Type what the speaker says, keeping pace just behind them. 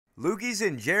Loogies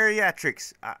and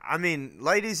geriatrics. I mean,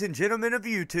 ladies and gentlemen of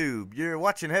YouTube, you're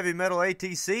watching Heavy Metal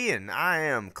ATC, and I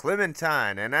am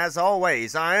Clementine, and as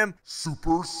always, I am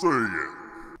Super Saiyan.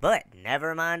 But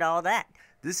never mind all that.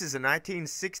 This is a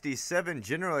 1967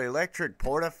 General Electric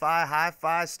Portify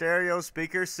hi-fi stereo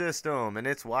speaker system, and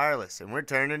it's wireless, and we're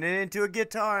turning it into a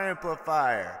guitar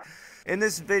amplifier. In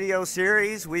this video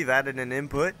series, we've added an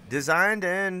input, designed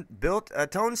and built a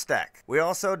tone stack. We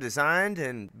also designed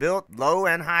and built low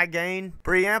and high gain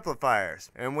preamplifiers,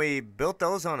 and we built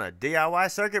those on a DIY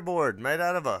circuit board made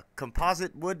out of a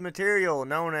composite wood material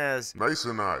known as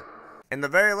Masonite. In the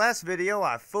very last video,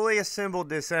 I fully assembled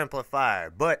this amplifier,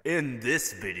 but in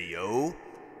this video,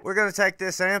 we're going to take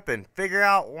this amp and figure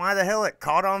out why the hell it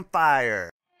caught on fire.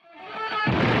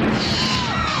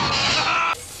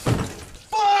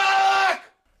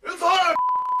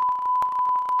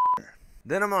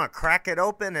 Then I'm going to crack it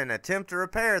open and attempt to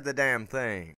repair the damn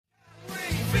thing.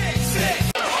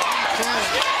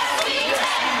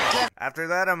 After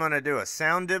that, I'm going to do a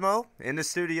sound demo in the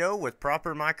studio with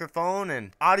proper microphone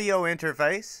and audio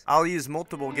interface. I'll use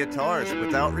multiple guitars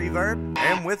without reverb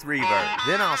and with reverb.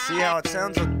 Then I'll see how it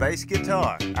sounds with bass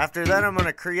guitar. After that, I'm going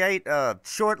to create a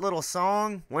short little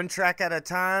song, one track at a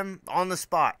time, on the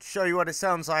spot. Show you what it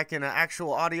sounds like in an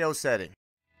actual audio setting.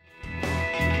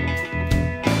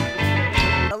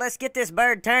 So let's get this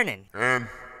bird turning. And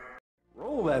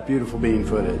roll that beautiful bean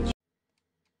footage.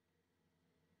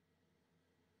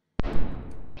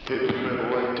 Heavy Metal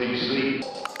ATC.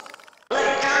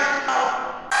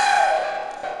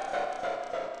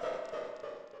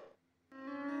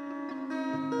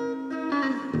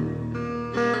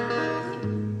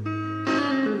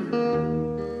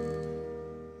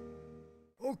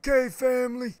 Okay,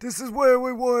 family, this is where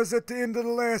we was at the end of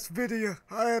the last video.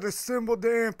 I had assembled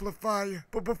the amplifier,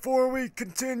 but before we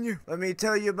continue, Let me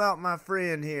tell you about my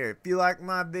friend here. If you like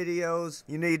my videos,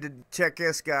 you need to check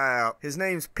this guy out. His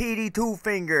name's Petey Two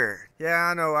Finger. Yeah,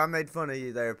 I know, I made fun of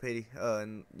you there, Petey.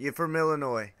 And you're from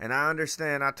Illinois. And I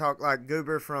understand I talk like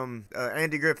Goober from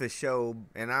Andy Griffith's show,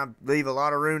 and I leave a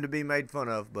lot of room to be made fun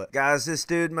of. But guys, this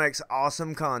dude makes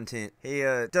awesome content. He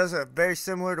does a very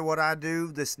similar to what I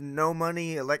do, this no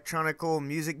money electronical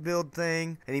music build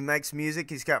thing, and he makes music.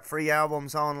 He's got free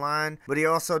albums online, but he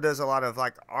also does a lot of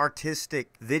like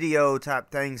artistic video type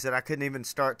things that I couldn't even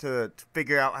start to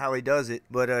figure out how he does it.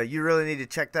 But you really need to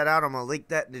check that out. I'm gonna link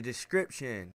that in the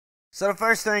description. So the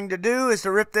first thing to do is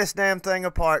to rip this damn thing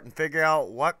apart and figure out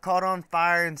what caught on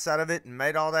fire inside of it and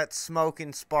made all that smoke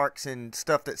and sparks and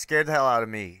stuff that scared the hell out of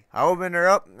me. I opened her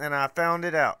up and I found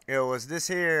it out. It was this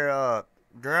here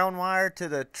ground wire to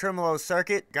the tremolo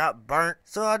circuit got burnt,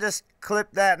 so I just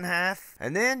clipped that in half,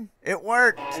 and then it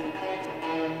worked.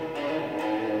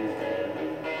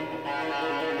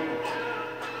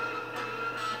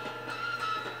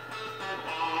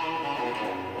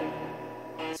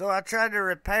 So I tried to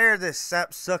repair this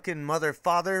sap-sucking mother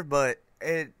father, but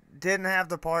it didn't have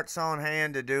the parts on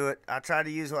hand to do it. I tried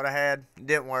to use what I had. It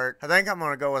didn't work. I think I'm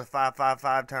going to go with a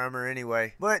 555 timer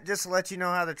anyway. But just to let you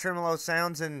know how the tremolo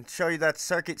sounds and show you that the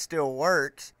circuit still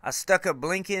works, I stuck a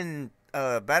blinking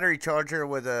battery charger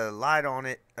with a light on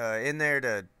it in there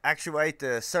to actuate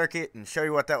the circuit and show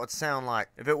you what that would sound like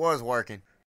if it was working.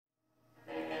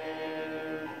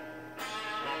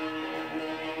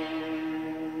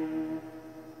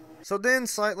 So then,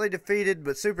 slightly defeated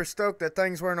but super stoked that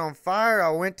things weren't on fire,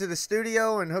 I went to the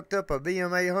studio and hooked up a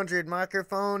BM800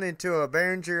 microphone into a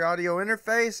Behringer audio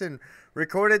interface and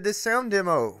recorded this sound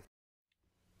demo.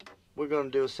 We're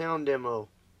going to do a sound demo.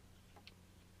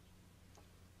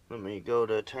 Let me go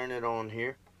to turn it on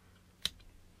here.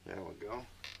 There we go.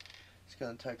 It's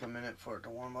going to take a minute for it to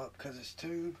warm up because it's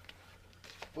tube,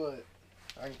 but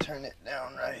I can turn it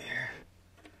down right here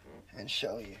and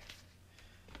show you.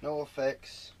 No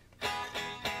effects.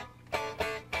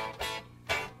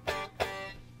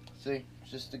 See, it's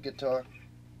just a guitar.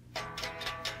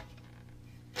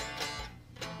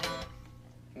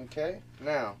 Okay,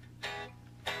 now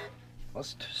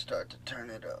let's start to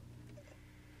turn it up.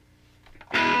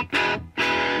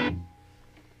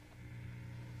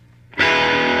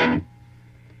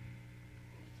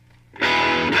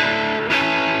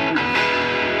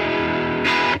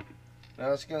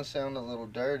 Now it's gonna sound a little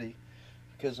dirty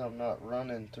because I'm not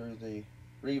running through the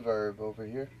reverb over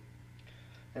here,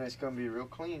 and it's gonna be real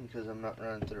clean because I'm not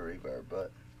running through the reverb.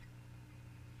 But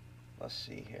let's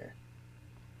see here.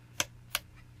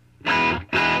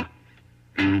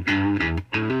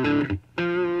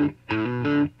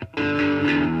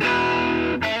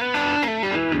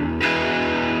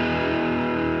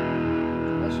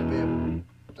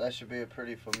 That should be a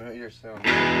pretty familiar sound to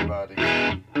everybody.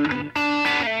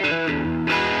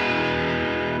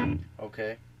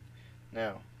 Okay,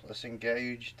 now let's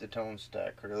engage the tone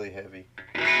stack really heavy.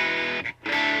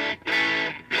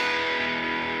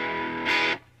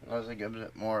 As it gives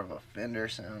it more of a Fender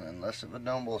sound and less of a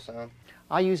Dumble sound.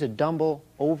 I use a Dumble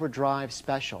Overdrive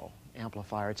Special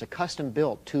amplifier. It's a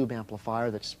custom-built tube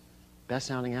amplifier that's best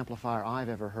sounding amplifier I've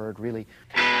ever heard, really.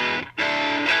 Now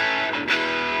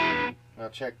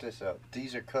check this out.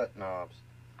 These are cut knobs.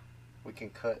 We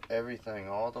can cut everything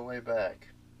all the way back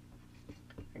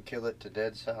and kill it to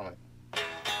dead silent.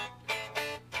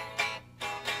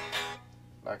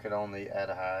 I could only add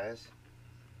highs.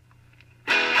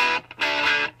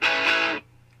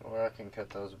 Or I can cut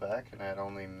those back and add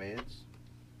only mids.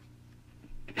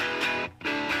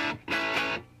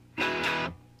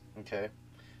 Okay,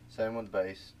 same with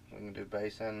bass. We can do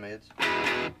bass and mids, which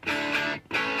I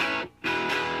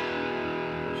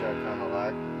kind of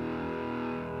like.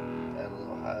 Add a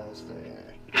little highs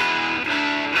there.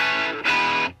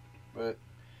 But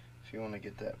if you want to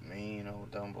get that mean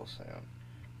old Dumble sound,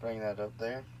 bring that up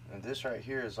there. And this right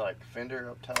here is like Fender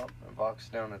up top and Vox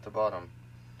down at the bottom.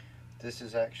 This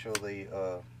is actually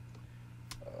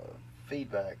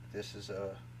feedback. This is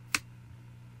the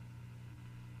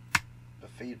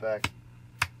feedback.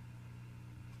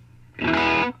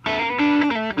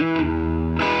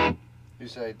 You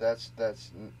say that's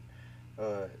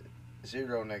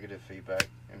zero negative feedback,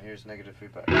 and here's negative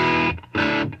feedback.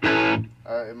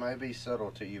 It might be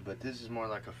subtle to you, but this is more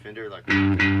like a Fender, like,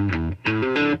 and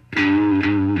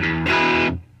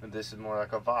this is more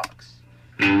like a Vox.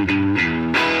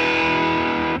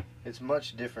 It's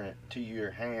much different to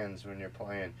your hands when you're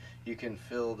playing. You can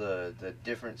feel the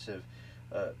difference of,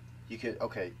 you could,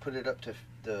 okay, put it up to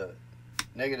the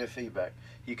negative feedback.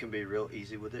 You can be real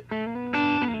easy with it.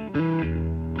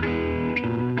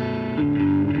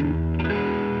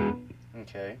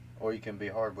 Okay, or you can be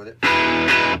hard with it.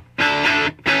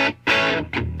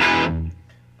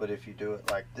 But if you do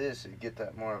it like this, you get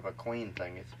that more of a Queen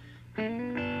thing. It's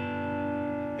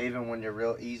even when you're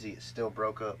real easy, it still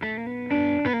broke up.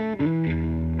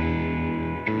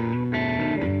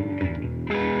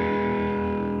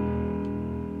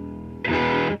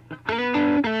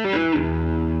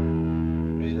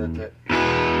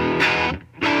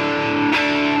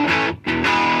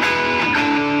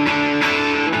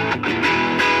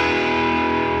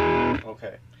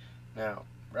 Okay, now,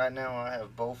 right now I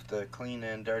have both the clean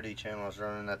and dirty channels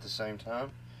running at the same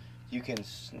time. You can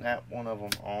snap one of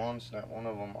them on, snap one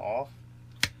of them off.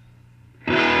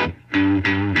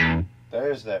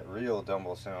 There's that real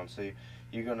Dumble sound. See,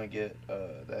 you're gonna get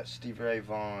that Stevie Ray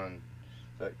Vaughan.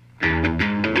 That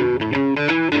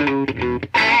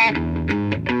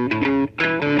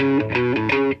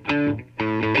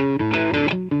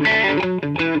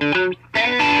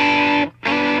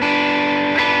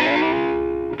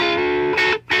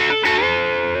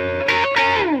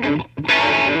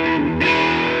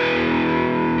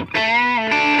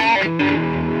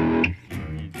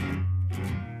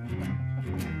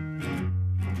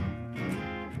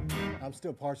I'm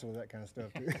still partial to that kind of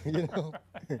stuff, too, you know?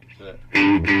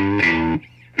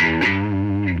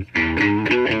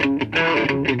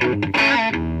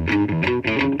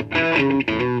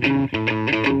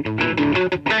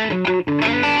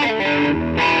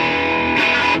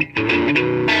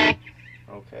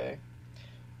 Okay,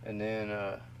 and then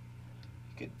you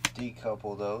could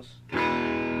decouple those. Give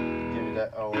you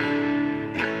that old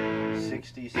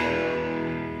 60 sound.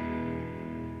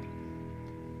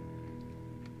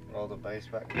 Roll the bass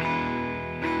back.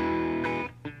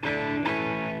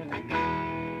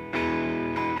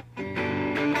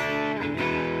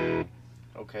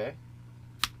 Okay.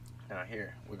 Now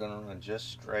here, we're gonna run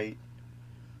just straight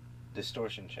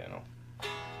distortion channel.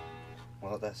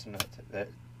 Well, that's not that.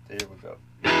 There we go.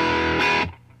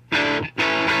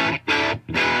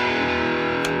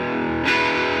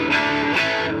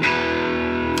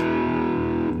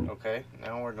 Okay,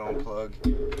 now we're gonna plug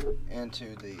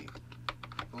into the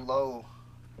low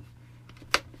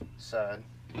side.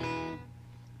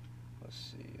 Let's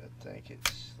see, I think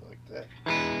it's like that.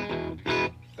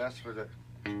 That's for the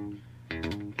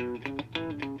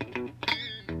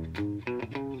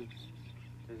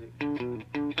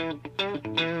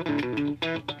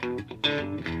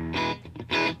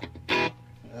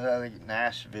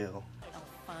Nashville.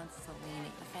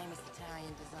 Alfonsolini, the famous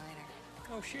Italian designer.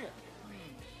 Oh shit.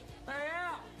 Hey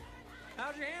Al,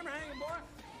 how's your hammer hanging, boy?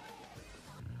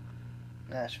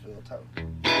 Nashville type.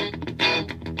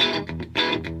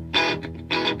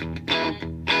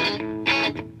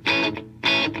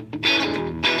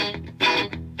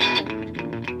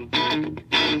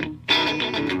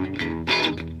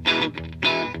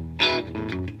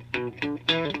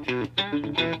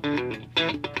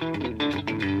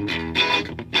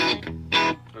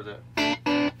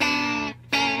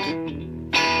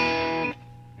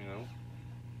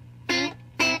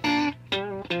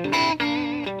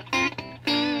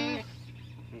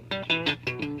 And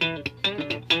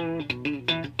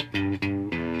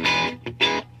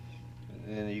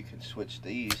then you can switch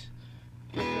these,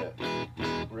 get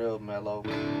that real mellow.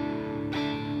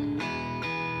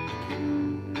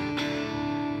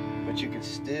 But you can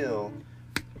still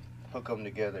hook them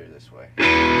together this way.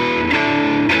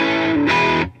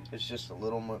 It's just a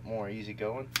little bit more easy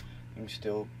going. You can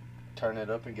still turn it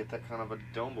up and get that kind of a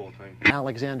Dumble thing.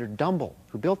 Alexander Dumble,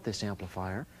 who built this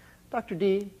amplifier. Dr.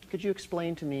 D, could you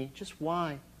explain to me just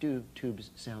why do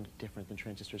tubes sound different than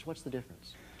transistors? What's the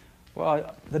difference?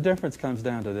 Well, the difference comes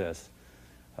down to this.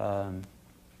 The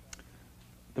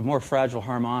more fragile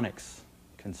harmonics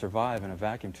can survive in a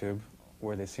vacuum tube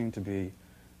where they seem to be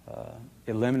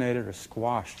eliminated or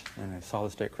squashed in a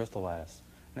solid-state crystal lattice.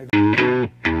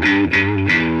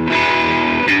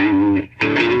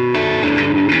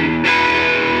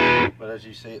 But as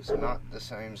you see, it's not the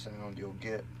same sound you'll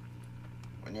get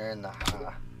when you're in the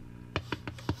high.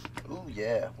 Ooh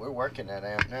yeah, we're working that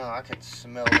amp now. I can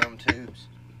smell them tubes.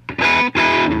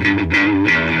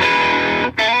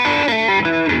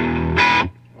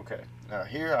 Okay, now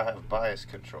here I have bias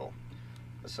control.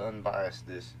 Let's unbias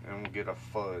this and we'll get a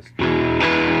fuzz. Turn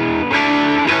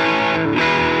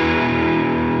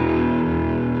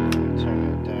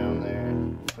it down there.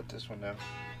 Put this one down.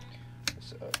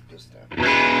 This up, this down.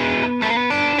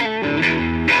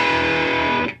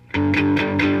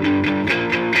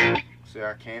 See,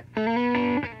 I can't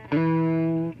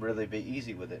really be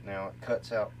easy with it now. It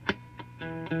cuts out.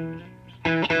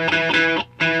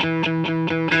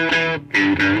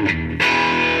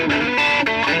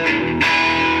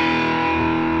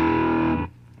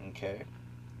 Okay.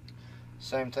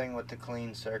 Same thing with the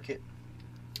clean circuit.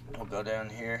 We'll go down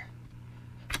here,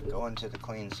 go into the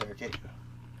clean circuit.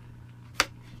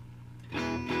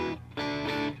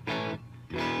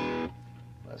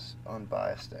 Let's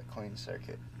unbias that clean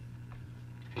circuit.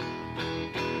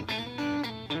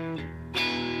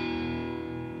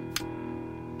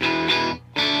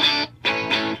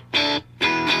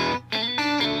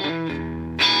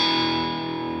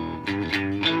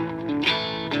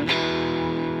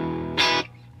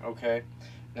 Okay,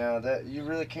 now that you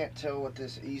really can't tell with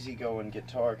this easygoing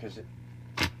guitar because it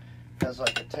has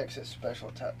like a Texas Special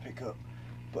type pickup.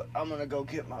 But I'm gonna go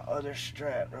get my other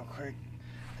Strat real quick.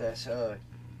 That's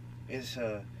is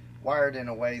wired in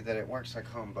a way that it works like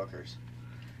humbuckers.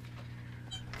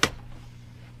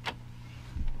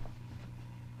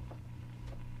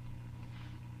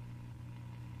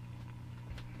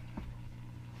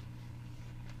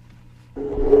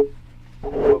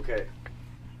 Okay.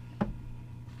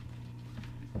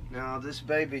 Now this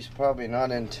baby's probably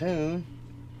not in tune,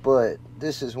 but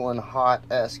this is one hot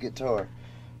ass guitar.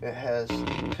 It has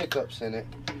pickups in it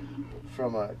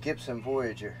from a Gibson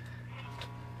Voyager.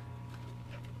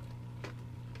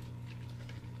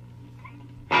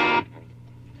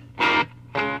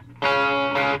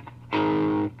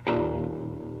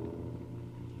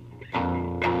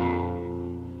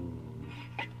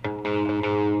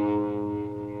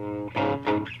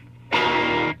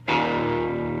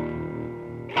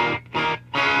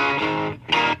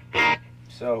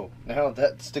 So now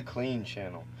that's the clean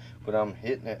channel, but I'm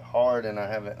hitting it hard and I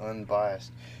have it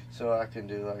unbiased, so I can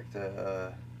do like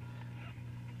the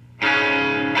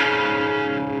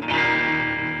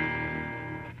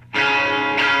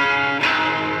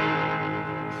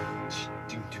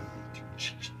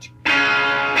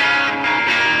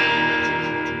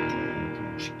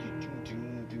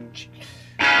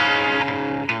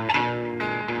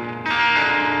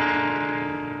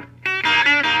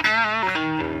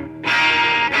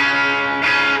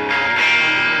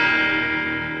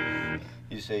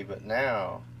but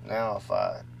now if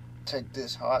I take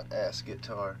this hot ass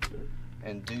guitar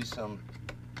and do some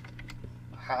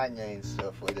high gain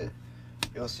stuff with it,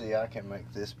 you'll see I can make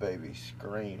this baby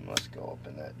scream. Let's go up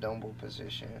in that Dumble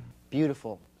position.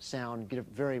 Beautiful sound, get a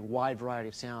very wide variety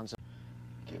of sounds.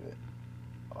 Give it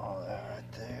all that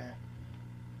right there.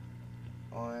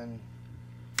 On,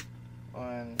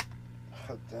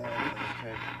 hook that,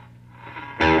 okay.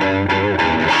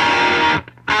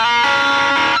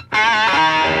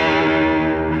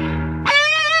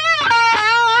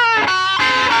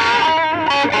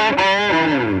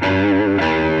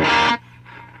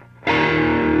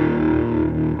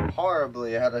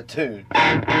 Horribly out of tune.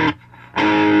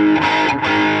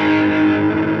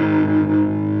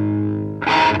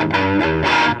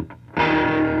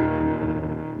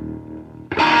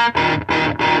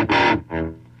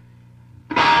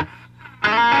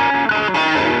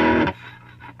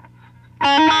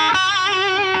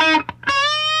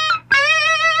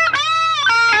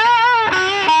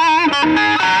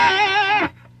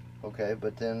 Okay,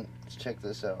 but then check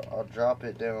this out. I'll drop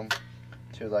it down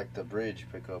to like the bridge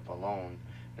pickup alone,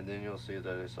 and then you'll see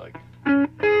that it's like.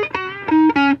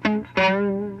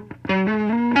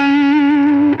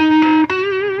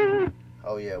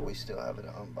 Oh yeah, we still have it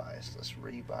unbiased. Let's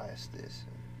rebias this.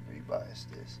 Rebias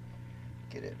this.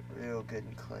 Get it real good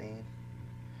and clean.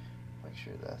 Make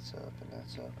sure that's up and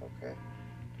that's up. Okay.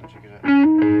 Check it out.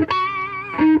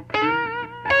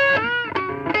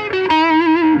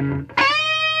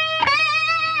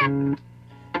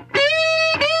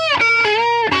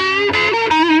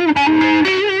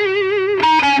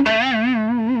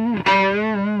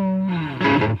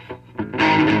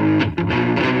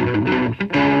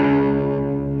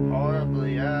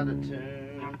 Horribly out of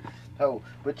tune. Oh,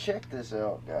 but check this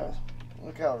out, guys.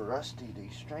 Look how rusty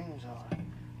these strings are.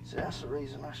 See, that's the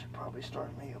reason I should probably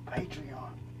start me a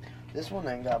Patreon. This one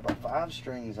ain't got but 5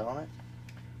 strings on it.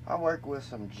 I work with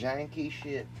some janky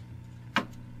shit. But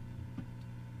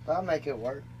I'll make it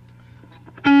work.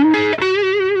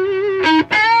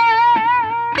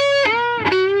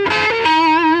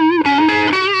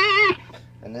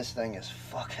 And this thing is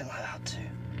fucking loud too.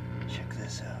 Check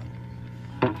this out.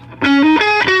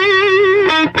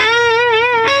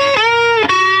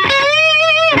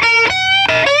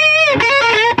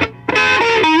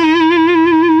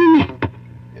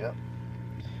 Yep.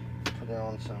 Put it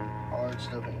on some hard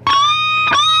stuff in it.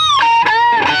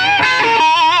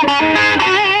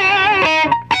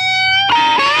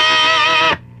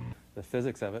 The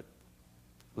physics of it,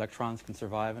 electrons can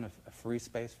survive in a free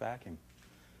space vacuum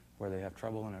where they have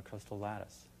trouble in a crystal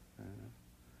lattice.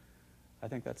 I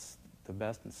think that's the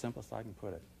best and simplest I can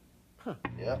put it. Huh.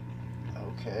 Yep.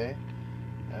 Okay.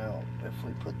 Now, if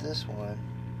we put this one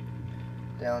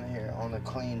down here on the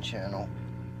clean channel.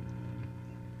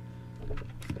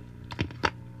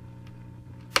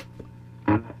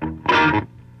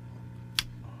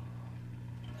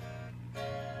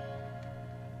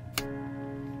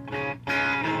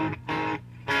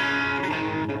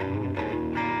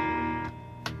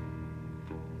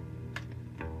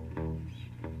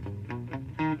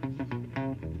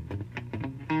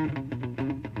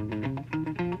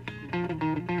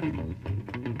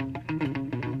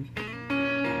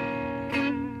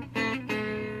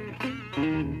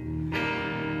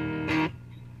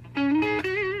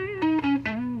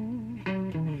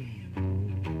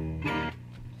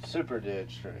 Super dead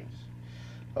strings.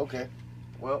 Okay,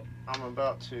 well, I'm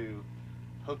about to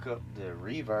hook up the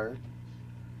reverb,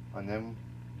 and then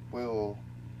we'll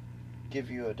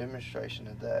give you a demonstration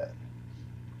of that.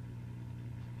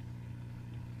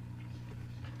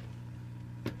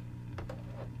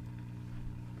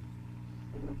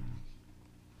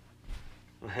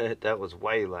 That was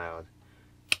way loud.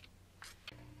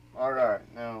 Alright,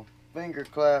 now finger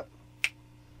clap,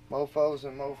 mofos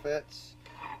and mofettes.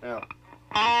 Now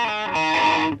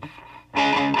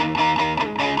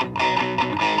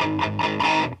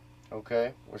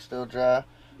okay, we're still dry.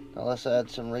 Now let's add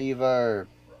some reverb.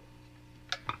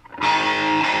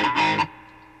 A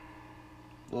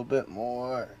little bit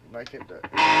more. Make it there.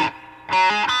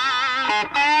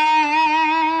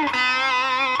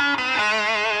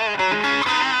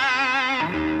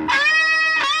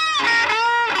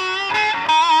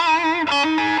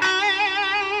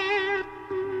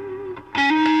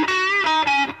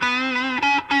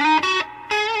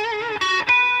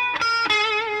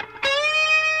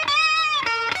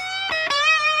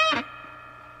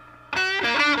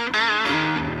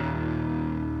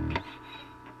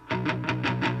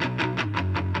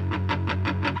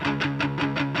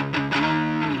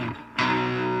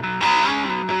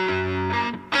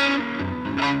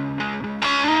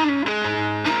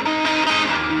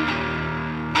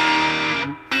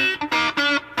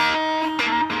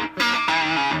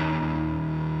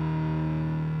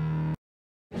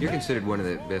 You're considered one of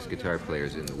the best guitar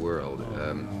players in the world.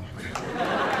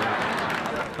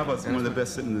 How about one of the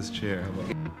best sitting in this chair?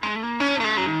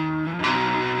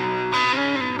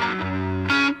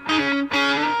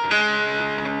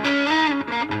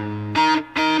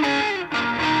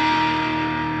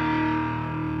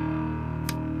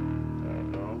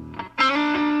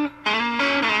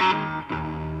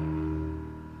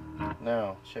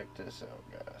 Now, check this out,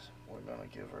 guys. We're gonna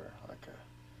give her like a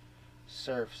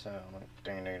surf sound, like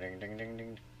ding ding ding ding ding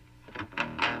ding.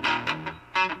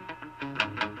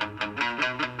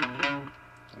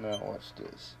 Now watch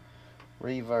this.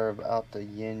 Reverb out the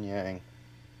yin yang.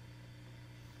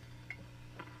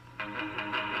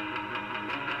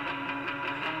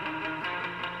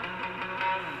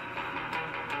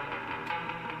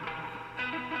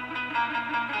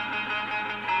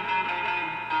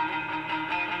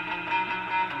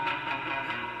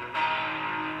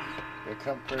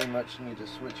 pretty much need to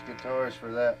switch guitars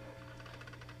for that.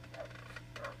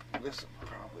 This will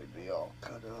probably be all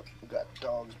cut up. We got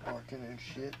dogs barking and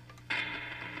shit.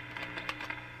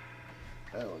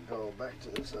 Then we'll go back to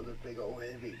this other big old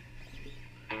heavy.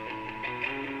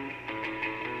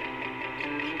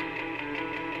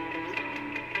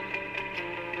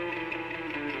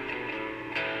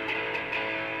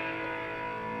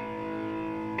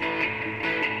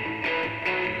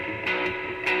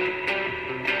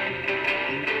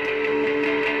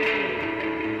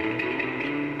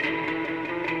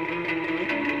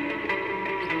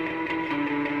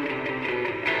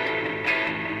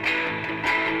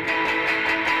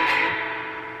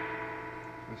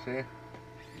 See?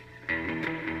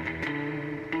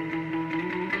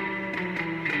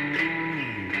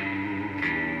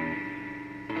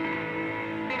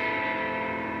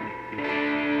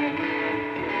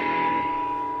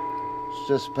 It's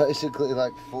just basically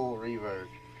like full reverb.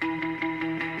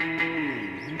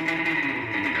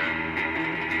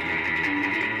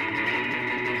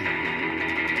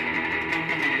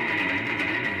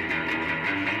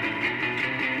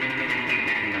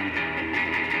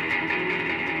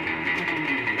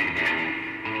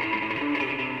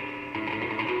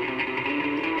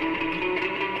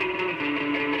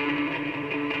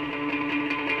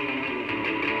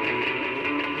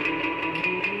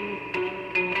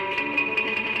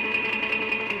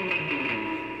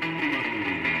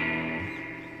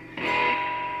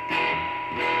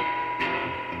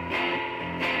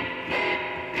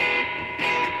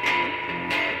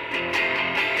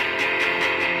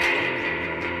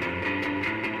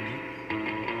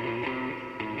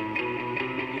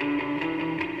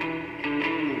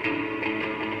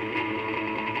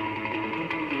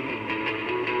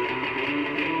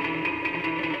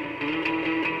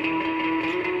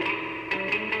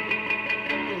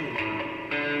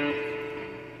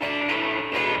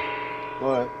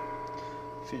 But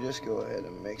if you just go ahead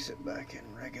and mix it back in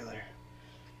regular,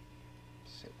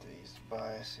 set these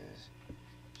biases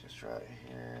just right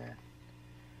here.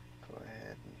 Go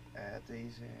ahead and add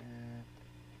these in.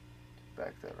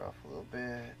 Back that off a little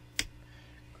bit.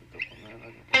 Click up on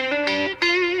that.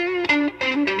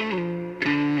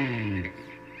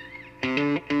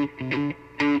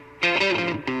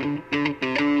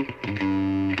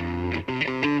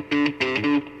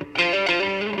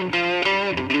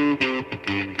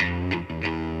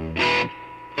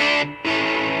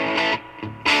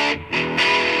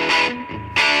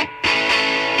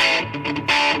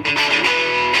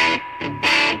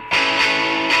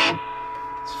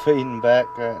 Feeding back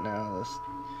right now. Let's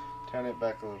turn it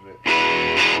back a little bit.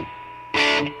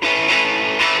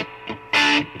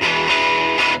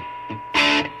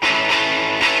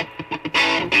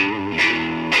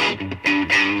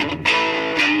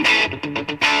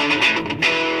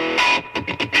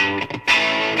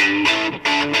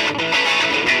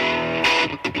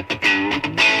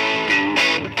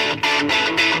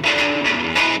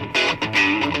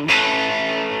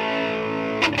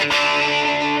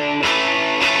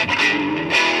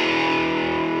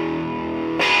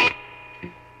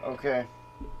 Okay,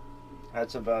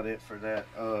 that's about it for that.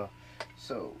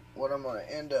 So what I'm going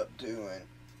to end up doing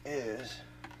is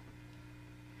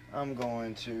I'm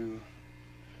going to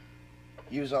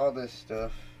use all this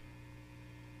stuff.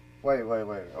 Wait.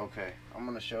 Okay, I'm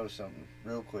going to show something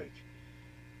real quick.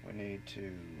 We need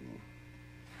to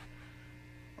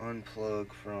unplug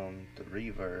from the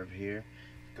reverb here.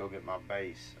 Go get my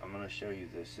bass. I'm going to show you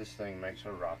this. This thing makes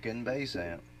a rockin' bass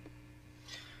amp.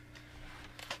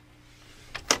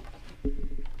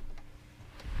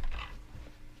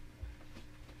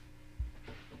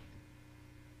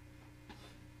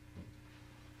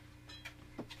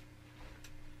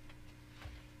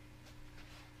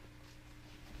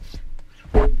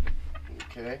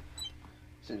 Okay,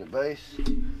 see the bass?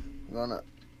 I'm gonna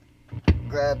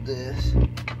grab this,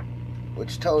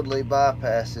 which totally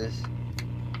bypasses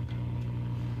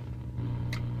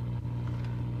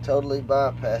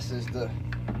the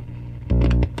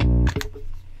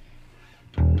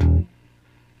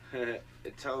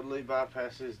it totally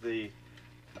bypasses the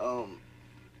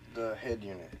head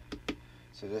unit.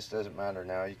 So this doesn't matter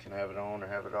now. You can have it on or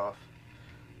have it off.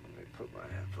 Let me put my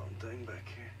headphone thing back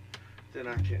here. Then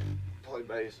I can play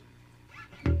bass.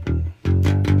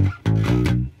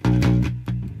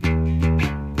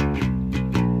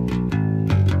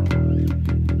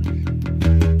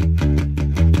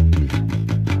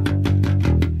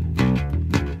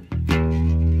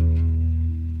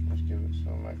 Let's give it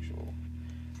some actual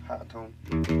high tone.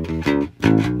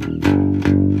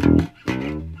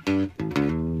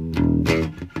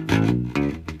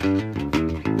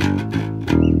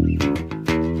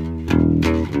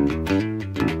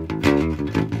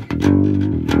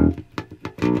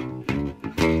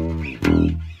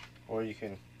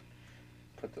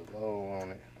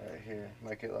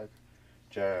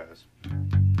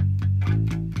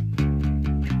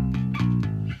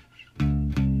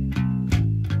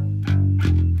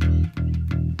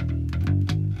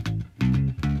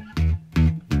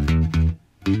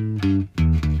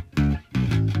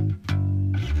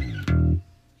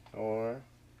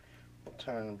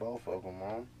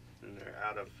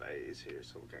 of phase here,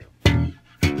 so okay.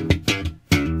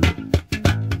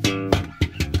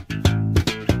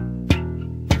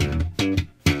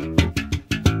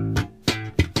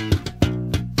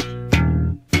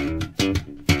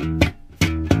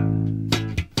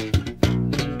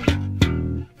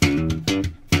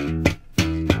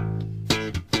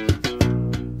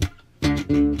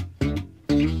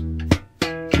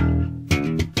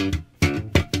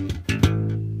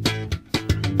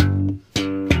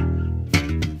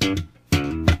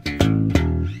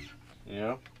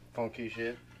 Funky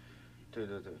shit.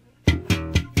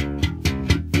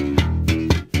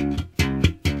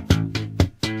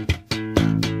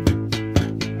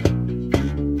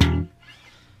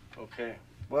 Okay,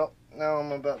 well, now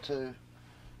I'm about to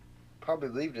probably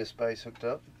leave this bass hooked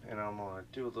up, and I'm gonna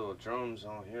do a little drums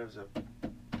on here. There's a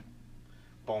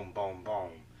boom, boom, boom,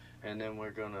 and then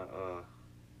we're gonna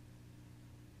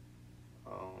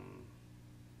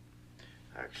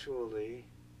actually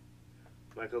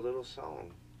make a little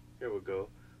song. Here we go.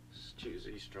 Let's choose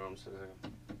these drums.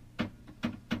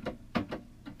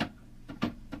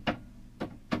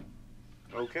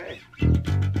 Okay.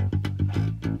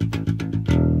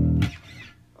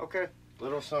 Okay,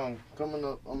 little song coming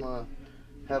up. I'm gonna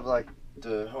have like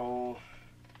the whole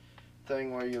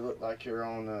thing where you look like you're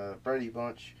on a Brady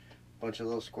Bunch of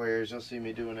little squares. You'll see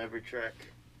me doing every track.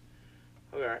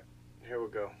 Alright, here we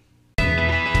go.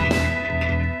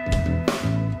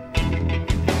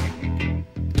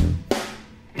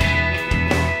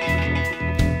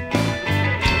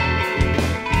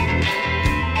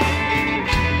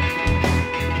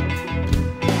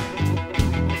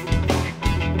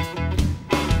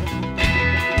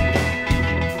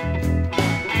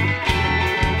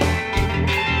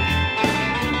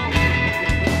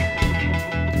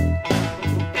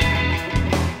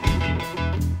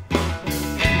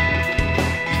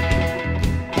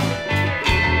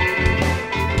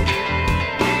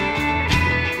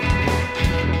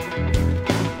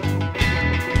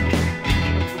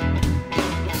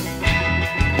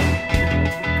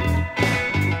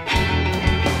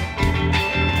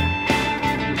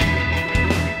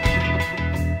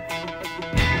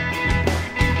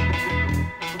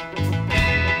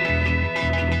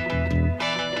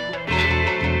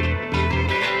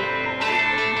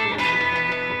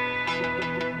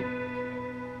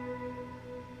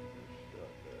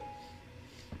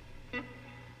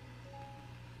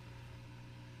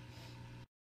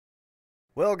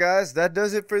 Well guys, that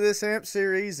does it for this amp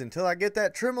series until I get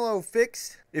that tremolo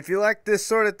fixed. If you like this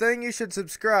sort of thing, you should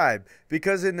subscribe,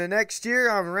 because in the next year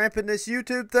I'm ramping this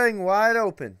YouTube thing wide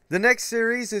open. The next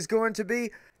series is going to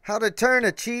be how to turn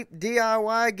a cheap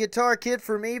DIY guitar kit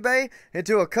from eBay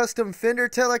into a custom Fender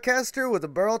Telecaster with a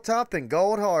burl top and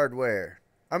gold hardware.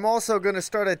 I'm also going to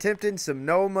start attempting some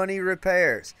no money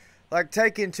repairs, like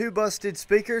taking 2 busted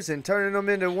speakers and turning them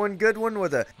into one good one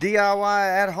with a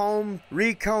DIY at-home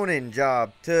reconing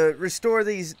job to restore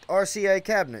these RCA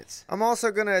cabinets. I'm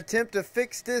also going to attempt to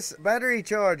fix this battery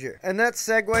charger, and that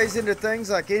segues into things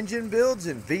like engine builds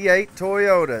and V8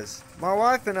 Toyotas. My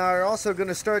wife and I are also going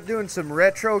to start doing some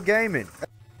retro gaming.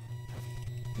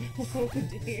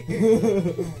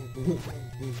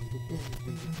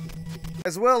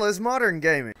 As well as modern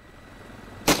gaming.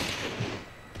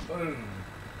 Boom.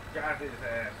 Got his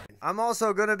ass. I'm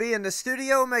also gonna be in the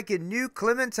studio making new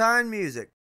Clementine music.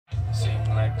 Seem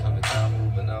like Clementine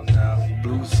moving up now.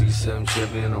 Blue C7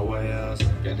 Chevy in a White House.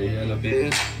 Got the yellow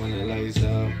bitch when it lays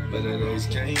out. Better days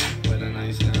came, better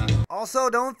nights now. Also,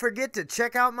 don't forget to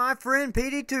check out my friend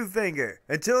Petey Two Finger.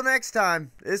 Until next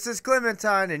time, this is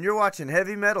Clementine and you're watching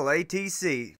Heavy Metal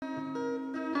ATC.